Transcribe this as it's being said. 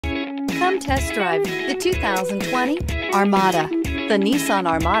Come test drive the 2020 Armada. The Nissan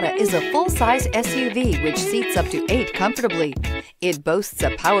Armada is a full-size SUV which seats up to 8 comfortably. It boasts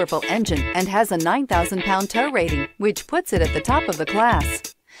a powerful engine and has a 9,000-pound tow rating, which puts it at the top of the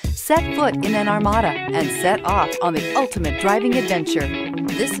class. Set foot in an Armada and set off on the ultimate driving adventure.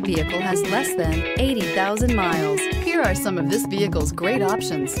 This vehicle has less than 80,000 miles. Here are some of this vehicle's great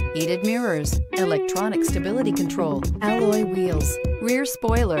options: heated mirrors, electronic stability control, alloy wheels, rear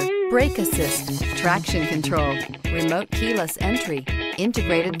spoiler, brake assist, traction control, remote keyless entry,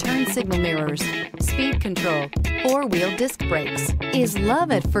 integrated turn signal mirrors, speed control, 4-wheel disc brakes. Is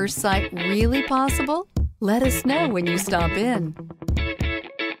love at first sight really possible? Let us know when you stop in.